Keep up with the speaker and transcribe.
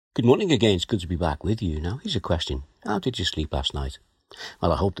Good morning again. It's good to be back with you. Now, here's a question. How did you sleep last night?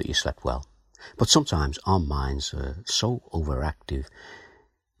 Well, I hope that you slept well. But sometimes our minds are so overactive,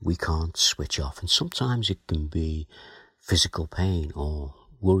 we can't switch off. And sometimes it can be physical pain or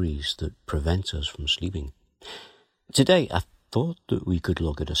worries that prevent us from sleeping. Today, I thought that we could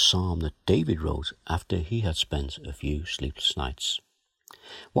look at a psalm that David wrote after he had spent a few sleepless nights.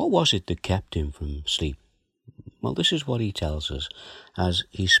 What was it that kept him from sleep? Well, this is what he tells us as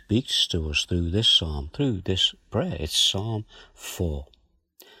he speaks to us through this psalm, through this prayer. It's Psalm 4.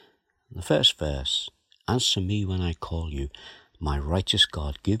 The first verse, "Answer me when I call you, my righteous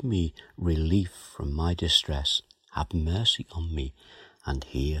God. Give me relief from my distress. Have mercy on me and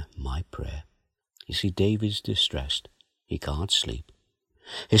hear my prayer." You see, David's distressed. He can't sleep.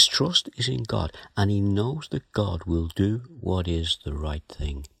 His trust is in God, and he knows that God will do what is the right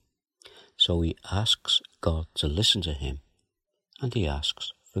thing. So he asks God to listen to him, and he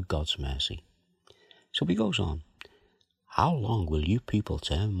asks for God's mercy. So he goes on, "How long will you people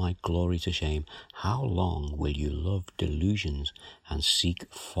turn my glory to shame? How long will you love delusions and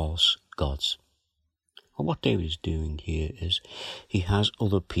seek false gods?" Well, what David is doing here is he has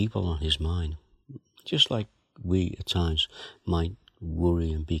other people on his mind, just like we at times might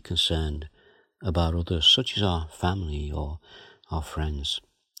worry and be concerned about others, such as our family or our friends.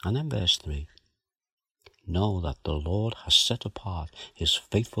 And then verse 3, "Know that the Lord has set apart his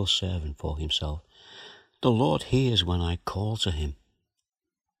faithful servant for himself. The Lord hears when I call to him."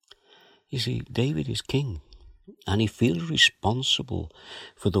 You see, David is king, and he feels responsible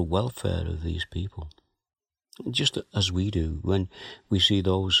for the welfare of these people, just as we do when we see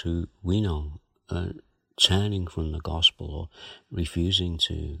those who we know turning from the gospel or refusing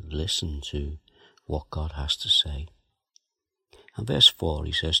to listen to what God has to say. And verse 4,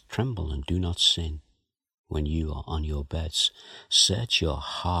 he says, "Tremble and do not sin when you are on your beds. Search your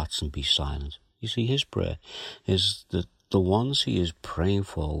hearts and be silent." You see, his prayer is that the ones he is praying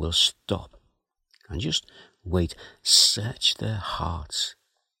for will stop and just wait, search their hearts,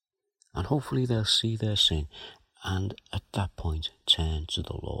 and hopefully they'll see their sin and at that point turn to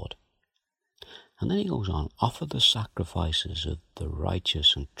the Lord. And then he goes on, "Offer the sacrifices of the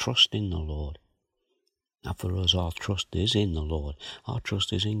righteous and trust in the Lord." Now for us, our trust is in the Lord. Our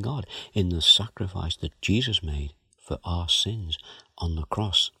trust is in God, in the sacrifice that Jesus made for our sins on the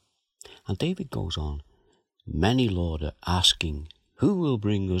cross. And David goes on, "Many, Lord, are asking, who will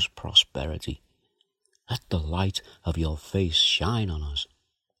bring us prosperity? Let the light of your face shine on us."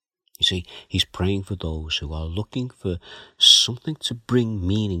 You see, he's praying for those who are looking for something to bring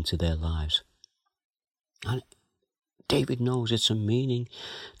meaning to their lives. And David knows it's a meaning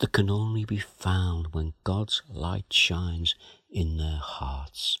that can only be found when God's light shines in their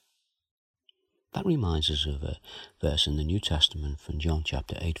hearts. That reminds us of a verse in the New Testament from John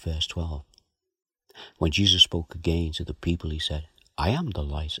chapter 8, verse 12. When Jesus spoke again to the people, he said, "I am the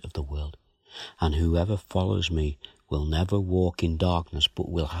light of the world, and whoever follows me will never walk in darkness, but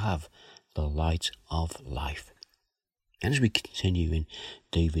will have the light of life." And as we continue in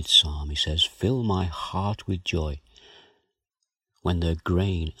David's psalm, he says, "Fill my heart with joy when their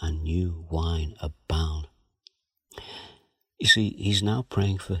grain and new wine abound." You see, he's now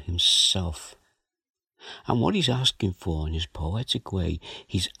praying for himself. And what he's asking for in his poetic way,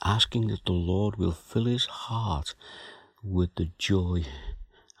 he's asking that the Lord will fill his heart with the joy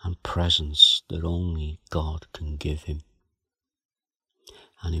and presence that only God can give him.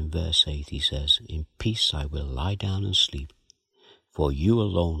 And in verse 8 he says, "In peace I will lie down and sleep, for you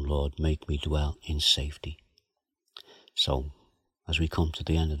alone, Lord, make me dwell in safety." So, as we come to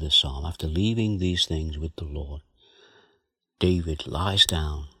the end of this psalm, after leaving these things with the Lord, David lies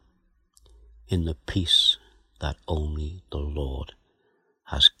down in the peace that only the Lord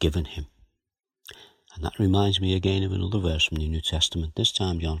has given him. And that reminds me again of another verse from the New Testament, this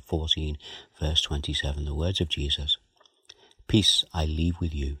time John 14, verse 27, the words of Jesus, "Peace I leave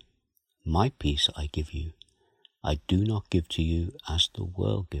with you, my peace I give you. I do not give to you as the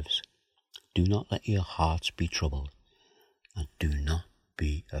world gives. Do not let your hearts be troubled, and do not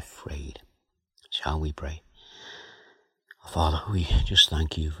be afraid." Shall we pray? Father, we just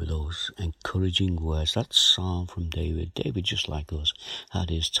thank you for those encouraging words. That psalm from David. David, just like us, had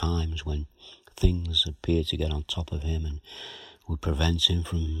his times when things appeared to get on top of him and would prevent him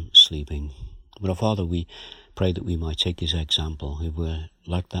from sleeping. But, Father, we pray that we might take his example. If we're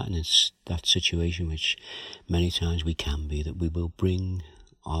like that in that situation, which many times we can be, that we will bring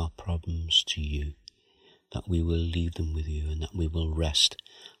our problems to you, that we will leave them with you, and that we will rest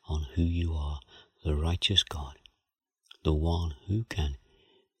on who you are, the righteous God, the one who can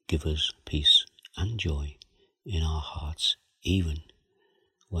give us peace and joy in our hearts, even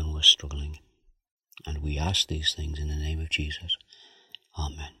when we're struggling. And we ask these things in the name of Jesus.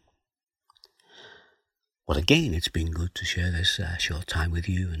 Amen. Well, again, it's been good to share this short time with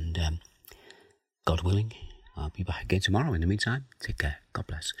you, and God willing, I'll be back again tomorrow. In the meantime, take care, God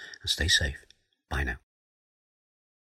bless, and stay safe. Bye now.